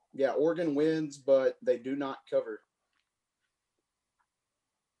 Oregon wins, but they do not cover.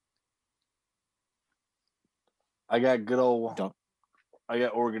 I got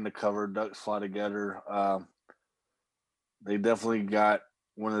Oregon to cover. Ducks fly together. They definitely got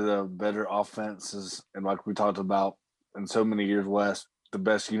one of the better offenses, and like we talked about in so many years, West, the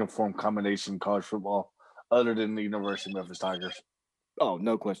best uniform combination in college football, other than the University of Memphis Tigers. Oh,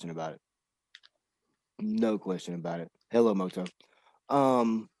 no question about it. No question about it. Hello, Moto. Up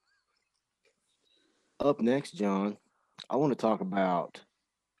next, John, I want to talk about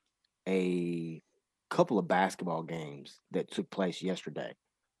a couple of basketball games that took place yesterday.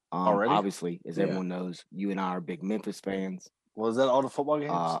 Already? Obviously, as everyone knows, you and I are big Memphis fans. Was that all the football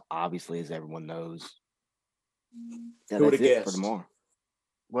games? Obviously, as everyone knows. Yeah, that's it for tomorrow.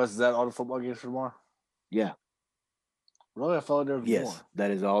 Was that all the football games for tomorrow? Yeah. Really? I felt there was more. Yes,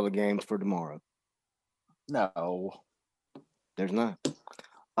 that is all the games for tomorrow. No. There's not.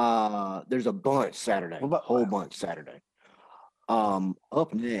 There's a bunch Saturday. Whole bunch Saturday.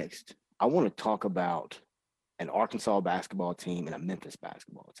 Up next, I want to talk about an Arkansas basketball team and a Memphis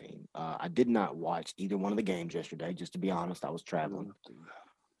basketball team. I did not watch either one of the games yesterday, just to be honest. I was traveling.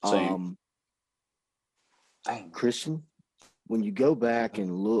 Same. Christian, when you go back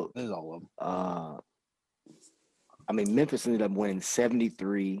and look, There's all of them. Memphis ended up winning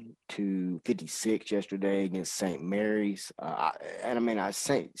 73-56 yesterday against St. Mary's.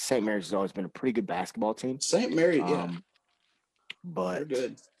 St. Mary's has always been a pretty good basketball team. St. Mary, but they're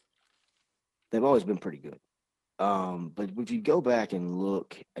good. They've always been pretty good. But if you go back and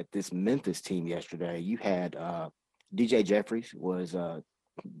look at this Memphis team yesterday, you had DJ Jeffries was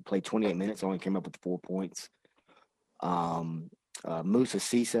played 28 minutes, only came up with 4 points. Musa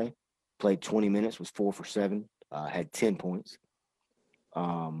Cisse played 20 minutes, was 4 for 7, had 10 points.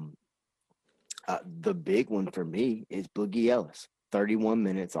 The big one for me is Boogie Ellis, 31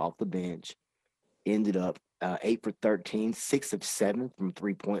 minutes off the bench, ended up 8 for 13, 6 of 7 from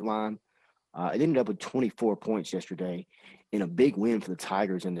 3-point line. It ended up with 24 points yesterday in a big win for the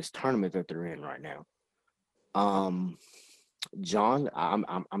Tigers in this tournament that they're in right now. John,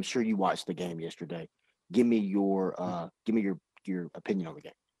 I'm sure you watched the game yesterday. Give me your opinion on the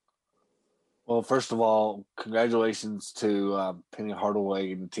game. Well, first of all, congratulations to Penny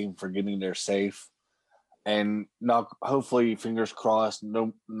Hardaway and the team for getting there safe. And hopefully, fingers crossed.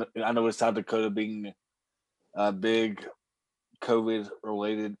 I know it's South Dakota being a big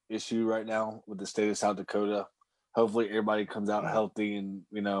COVID-related issue right now with the state of South Dakota. Hopefully, everybody comes out healthy, and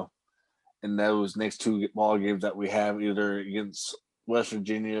in those next 2 ball games that we have, either against West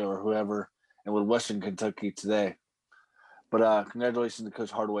Virginia or whoever, and with Western Kentucky today. But congratulations to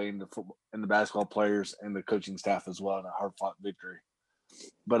Coach Hardaway and the basketball players and the coaching staff as well in a hard-fought victory.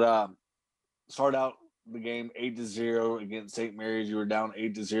 But start out the game 8-0 against St. Mary's. You were down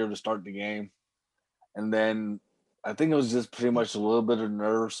 8-0 to start the game, and then I think it was just pretty much a little bit of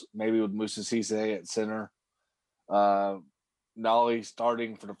nerves, maybe with Musa Cisse at center. Nolly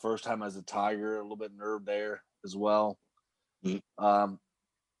starting for the first time as a Tiger, a little bit of nerve there as well. Mm-hmm.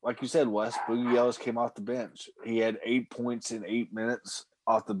 Like you said, Wes, Boogie Ellis came off the bench. He had 8 points in 8 minutes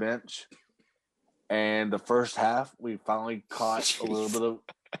off the bench. And the first half, we finally caught a little bit of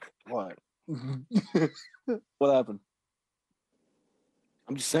what? What happened?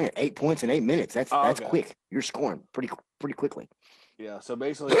 I'm just saying, 8 points in 8 minutes. That's okay. Quick. You're scoring pretty quickly. Yeah. So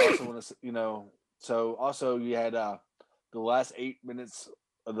basically, also want to so also you had the last 8 minutes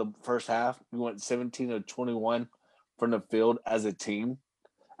of the first half, we went 17 of 21 from the field as a team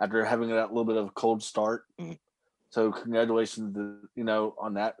after having that little bit of a cold start. Mm-hmm. So congratulations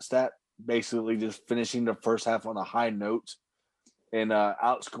on that stat. Basically, just finishing the first half on a high note and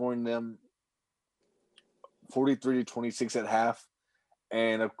outscoring them 43-26 at half.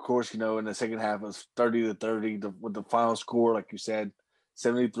 And of course, in the second half it was 30-30 with the final score, like you said,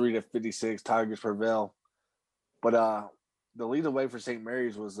 73-56. Tigers prevail. But the lead away for St.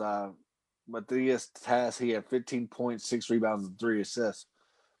 Mary's was Matthias Tass. He had 15 points, 6 rebounds, and 3 assists.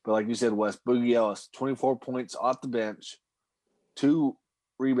 But like you said, Wes, Boogie Ellis, 24 points off the bench, 2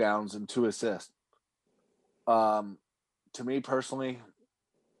 rebounds, and 2 assists. To me personally,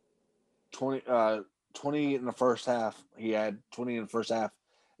 20 in the first half. He had 20 in the first half.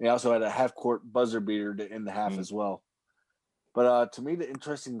 And he also had a half-court buzzer beater to end the half as well. But to me, the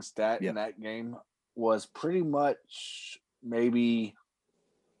interesting stat in that game was pretty much maybe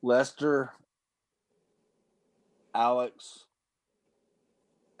Lester, Alex,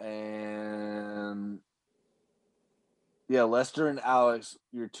 Lester and Alex,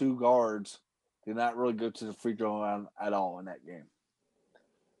 your 2 guards, did not really go to the free throw line at all in that game.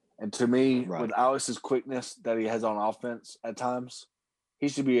 And to me, with Alex's quickness that he has on offense at times, he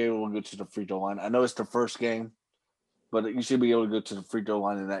should be able to go to the free throw line. I know it's the first game, but you should be able to go to the free throw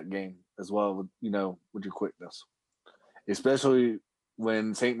line in that game as well with your quickness. Especially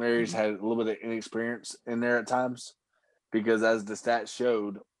when St. Mary's had a little bit of inexperience in there at times, because as the stats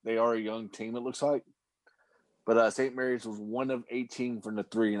showed, they are a young team, it looks like. But St. Mary's was 1 of 18 from the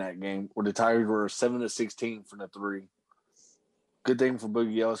 3 in that game, where the Tigers were 7 of 16 from the 3. Good thing for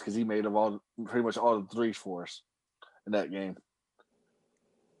Boogie Ellis because he made pretty much all the 3s for us in that game,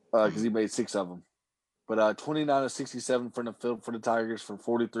 because he made 6 of them. But 29 of 67 from the field for the Tigers for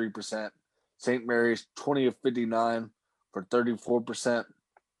 43%. St. Mary's 20 of 59 for 34%.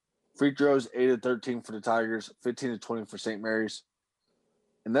 Free throws 8 of 13 for the Tigers, 15 of 20 for St. Mary's.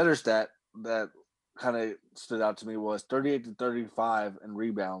 Another stat that kind of stood out to me was 38-35 in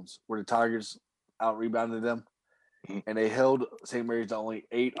rebounds, where the Tigers out-rebounded them, and they held St. Mary's to only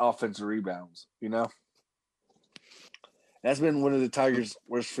 8 offensive rebounds, That's been one of the Tigers'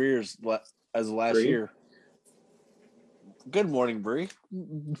 worst fears as of last year. Good morning, Bree.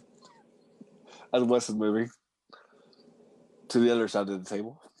 As Wes is moving to the other side of the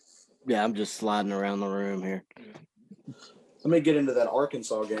table. Yeah, I'm just sliding around the room here. Let me get into that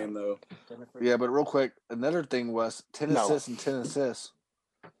Arkansas game, though. Yeah, but real quick, another thing was 10 assists and 10 assists.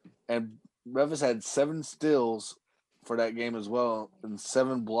 And Revis had 7 steals for that game as well and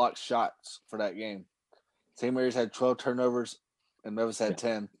 7 blocked shots for that game. St. Mary's had 12 turnovers and Revis had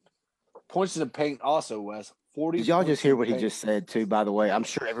 10. Points in the paint also, Wes. 40. Did y'all just hear what he just said, too, by the way? I'm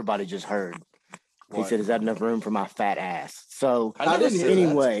sure everybody just heard. He said, "Is that enough room for my fat ass?" So I never didn't said hear that.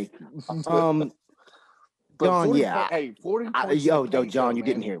 anyway, But John, 40 yeah, hey, 40 points. no, in the paint, John, though, you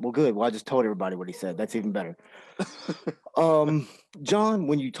didn't man. hear it. Well, good. Well, I just told everybody what he said. That's even better. John,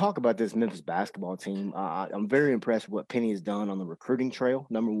 when you talk about this Memphis basketball team, I'm very impressed with what Penny has done on the recruiting trail.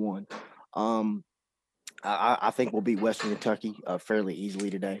 Number one, I think we'll beat Western Kentucky fairly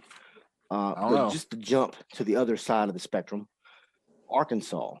easily today. don't But know. just to jump to the other side of the spectrum,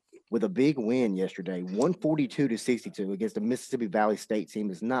 Arkansas with a big win yesterday, 142-62 against the Mississippi Valley State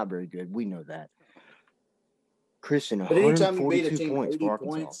team is not very good. We know that. Christian, But anytime you beat a 142 team points 80 for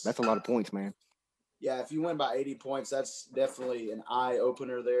Arkansas. points, That's a lot of points, man. yeah, if you win by 80 points, that's definitely an eye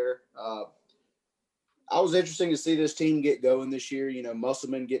opener there. I was interesting to see this team get going this year. You know,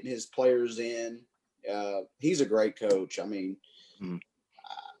 Musselman getting his players in. He's a great coach. I mean,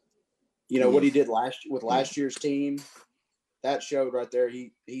 you know what he did last year's team. That showed right there.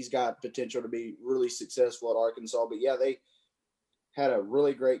 He's got potential to be really successful at Arkansas. But yeah, they had a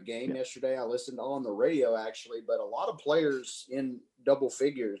really great game yesterday. I listened on the radio actually, but a lot of players in double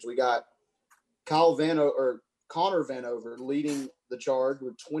figures. We got Connor Vanover leading the charge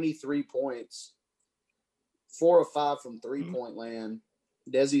with 23 points, 4 of 5 from 3-point land.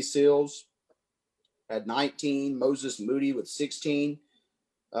 Desi Sills had 19. Moses Moody with 16.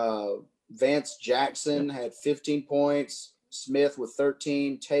 Vance Jackson had 15 points. Smith with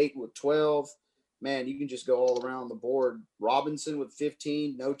 13. Tate with 12. Man, you can just go all around the board. Robinson with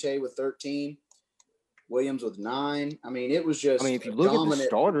 15. Note with 13. Williams with 9. I mean, it was just if you look dominant.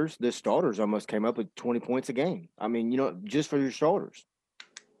 at the starters almost came up with 20 points a game. I mean, just for your starters.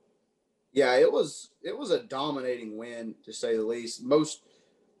 Yeah, it was a dominating win, to say the least.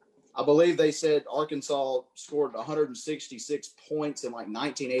 I believe they said Arkansas scored 166 points in like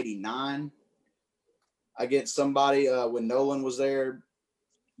 1989 against somebody when Nolan was there.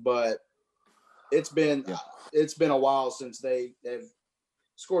 But it's been a while since they've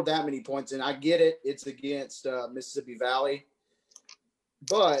scored that many points. And I get it. It's against Mississippi Valley.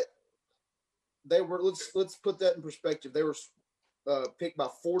 But they were, let's put that in perspective. They were picked by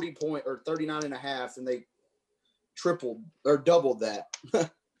 40 points or 39.5, and they tripled or doubled that.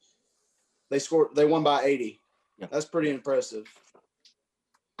 They won by 80. Yeah. That's pretty impressive.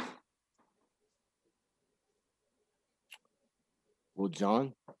 Well,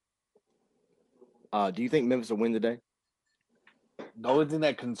 John, do you think Memphis will win today? The only thing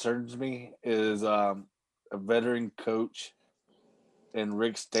that concerns me is a veteran coach in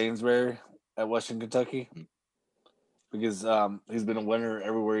Rick Stansbury at Western Kentucky, because he's been a winner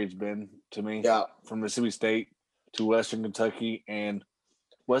everywhere he's been to me. Yeah. From Mississippi State to Western Kentucky, and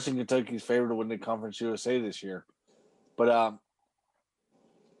Western Kentucky's favored to win the Conference USA this year. But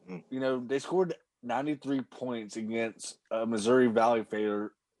they scored 93 points against a Missouri Valley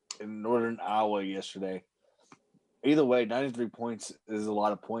favorite in Northern Iowa yesterday. Either way, 93 points is a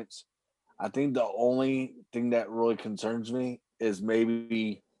lot of points. I think the only thing that really concerns me is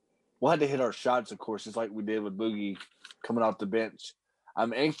maybe we'll have to hit our shots, of course, just like we did with Boogie coming off the bench.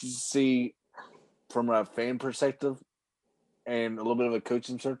 I'm anxious to see from a fan perspective and a little bit of a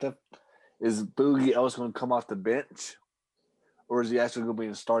coaching perspective, is Boogie Ellis going to come off the bench, or is he actually going to be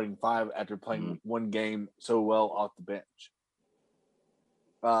in starting 5 after playing one game so well off the bench?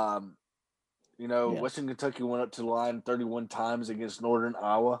 Western Kentucky went up to the line 31 times against Northern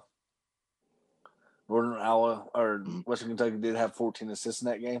Iowa. Western Kentucky did have 14 assists in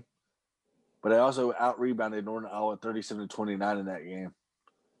that game, but they also out-rebounded Northern Iowa 37-29 in that game.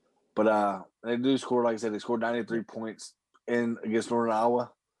 But they do score, like I said, they scored 93 points against Northern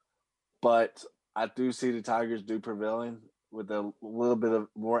Iowa. But I do see the Tigers prevailing with a little bit of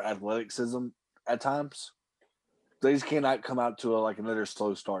more athleticism at times. They just cannot come out to another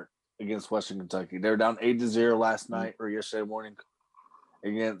slow start against Western Kentucky. They were down 8-0 last night or yesterday morning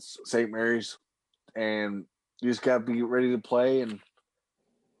against St. Mary's. And you just got to be ready to play. And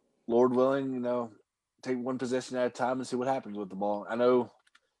Lord willing, take one possession at a time and see what happens with the ball. I know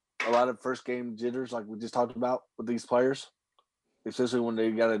a lot of first game jitters, like we just talked about with these players, especially when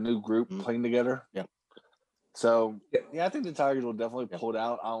they got a new group playing together. Yeah. So, I think the Tigers will definitely pull it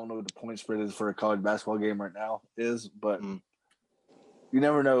out. I don't know what the point spread is for a college basketball game right now but you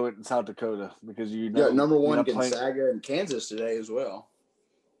never know in South Dakota because number one Gonzaga and Kansas today as well.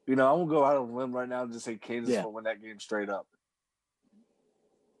 I'm going to go out on a limb right now and just say Kansas will win that game straight up.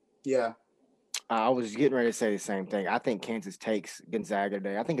 Yeah. I was getting ready to say the same thing. I think Kansas takes Gonzaga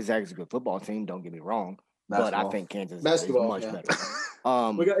today. I think Gonzaga's a good football team. Don't get me wrong. But I think Kansas is much better.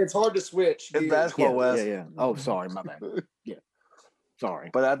 It's hard to switch. It's basketball, West. Yeah. Oh, sorry, my bad. Yeah.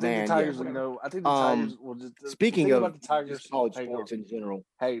 Sorry, But I think man, the Tigers, whatever. I think the Tigers will just. Speaking the thing of about the Tigers, just college hang on. sports in general,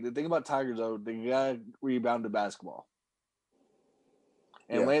 Hey, the thing about Tigers though, they got to rebound to basketball,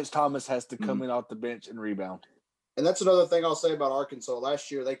 and Yeah. Lance Thomas has to come in off the bench and rebound. And that's another thing I'll say about Arkansas. Last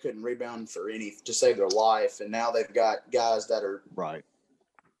year they couldn't rebound to save their life, and now they've got guys that are right?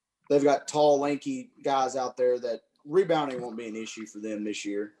 they've got tall, lanky guys out there that rebounding won't be an issue for them this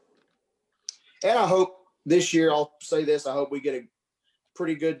year. And I hope this year, I'll say this, I hope we get a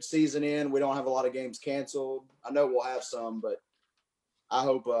pretty good season in. We don't have a lot of games canceled. I know we'll have some, but I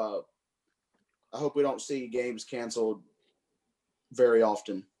hope we don't see games canceled very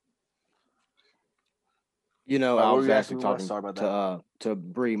often. You know, What I were was you actually asking me? talking Sorry about to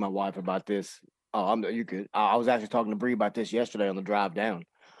Bree, my wife, about this. Oh, you could. I was actually talking to Bree about this yesterday on the drive down.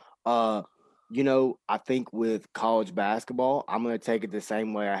 You know, I think with college basketball, I'm going to take it the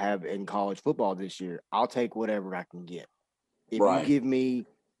same way I have in college football this year. I'll take whatever I can get. If Right. you give me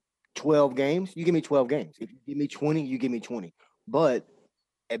 12 games, you give me 12 games. If you give me 20, you give me 20. But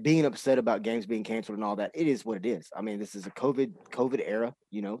at being upset about games being canceled and all that, it is what it is. I mean, this is a COVID era.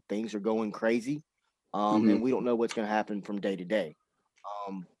 You know, things are going crazy, and we don't know what's going to happen from day to day.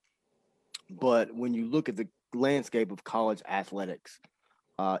 But when you look at the landscape of college athletics,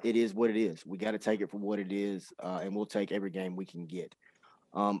 it is what it is. We got to take it for what it is, and we'll take every game we can get.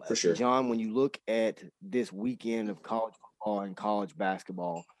 For sure. John, when you look at this weekend of college football and college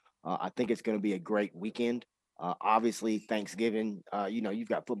basketball, I think it's going to be a great weekend. Obviously, Thanksgiving, you know, you've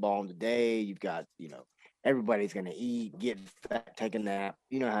got football on the day. You've got, you know, everybody's going to eat, get fat, take a nap.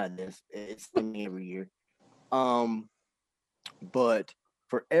 You know how it is. It's something every year. But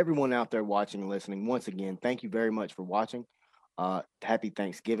for everyone out there watching and listening, once again, thank you very much for watching. Happy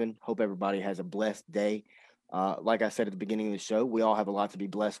Thanksgiving. Hope everybody has a blessed day. Like I said at the beginning of the show, we all have a lot to be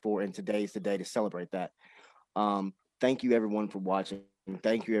blessed for, and today's the day to celebrate that. Thank you, everyone, for watching.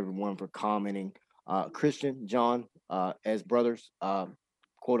 Thank you, everyone, for commenting. Christian, John, as brothers,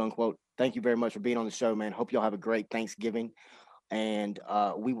 quote unquote, thank you very much for being on the show, man. Hope y'all have a great Thanksgiving, and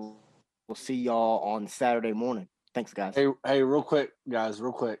we will see y'all on Saturday morning. Thanks, guys. Hey, real quick, guys,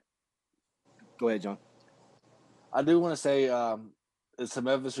 real quick. Go ahead, John. I do want to say it's a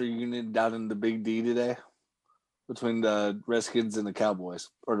Memphis reunion down in the Big D today between the Redskins and the Cowboys,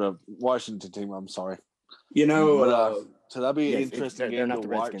 or the Washington team. I'm sorry. You know, But, so that'll be an Yes, interesting they're game not to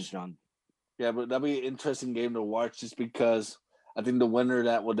the watch. Redskins, John. Yeah, but that'll be an interesting game to watch just because I think the winner of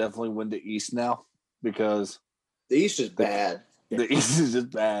that will definitely win the East now because the East is bad. the East is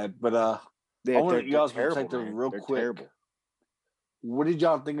just bad. But I want y'all's perspective real quick. Terrible. What did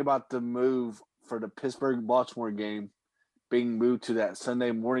y'all think about the move for the Pittsburgh-Baltimore game being moved to that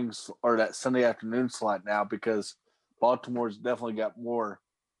Sunday morning or that Sunday afternoon slot now because Baltimore's definitely got more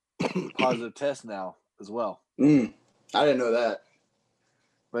positive tests now as well. I didn't know that.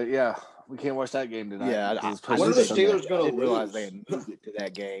 But yeah, we can't watch that game tonight. Yeah, When are the Steelers going to didn't realize lose? they had moved it to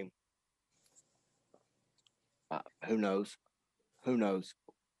that game. Who knows? Who knows?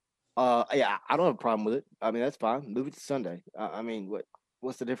 Yeah, I don't have a problem with it. I mean, that's fine. Move it to Sunday. I mean,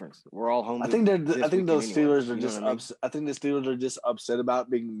 what's the difference? We're all home. I think those weekend Steelers anyway, are you know just what I mean? I think the Steelers are just upset about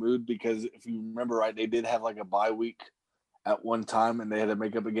being moved because if you remember right, they did have like a bye week at one time and they had to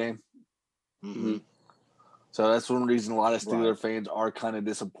make up a game. Mm-hmm. So that's one reason a lot of Steeler Right. fans are kind of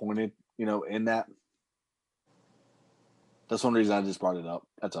disappointed, you know, in that. That's one reason I just brought it up.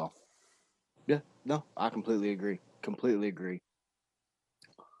 That's all. Yeah, no, I completely agree. Completely agree.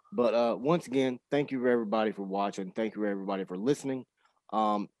 But once again, thank you for everybody for watching. Thank you for everybody for listening.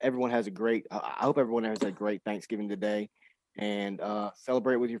 Everyone has a great. I hope everyone has a great Thanksgiving today, and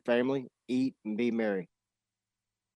celebrate with your family, eat, and be merry.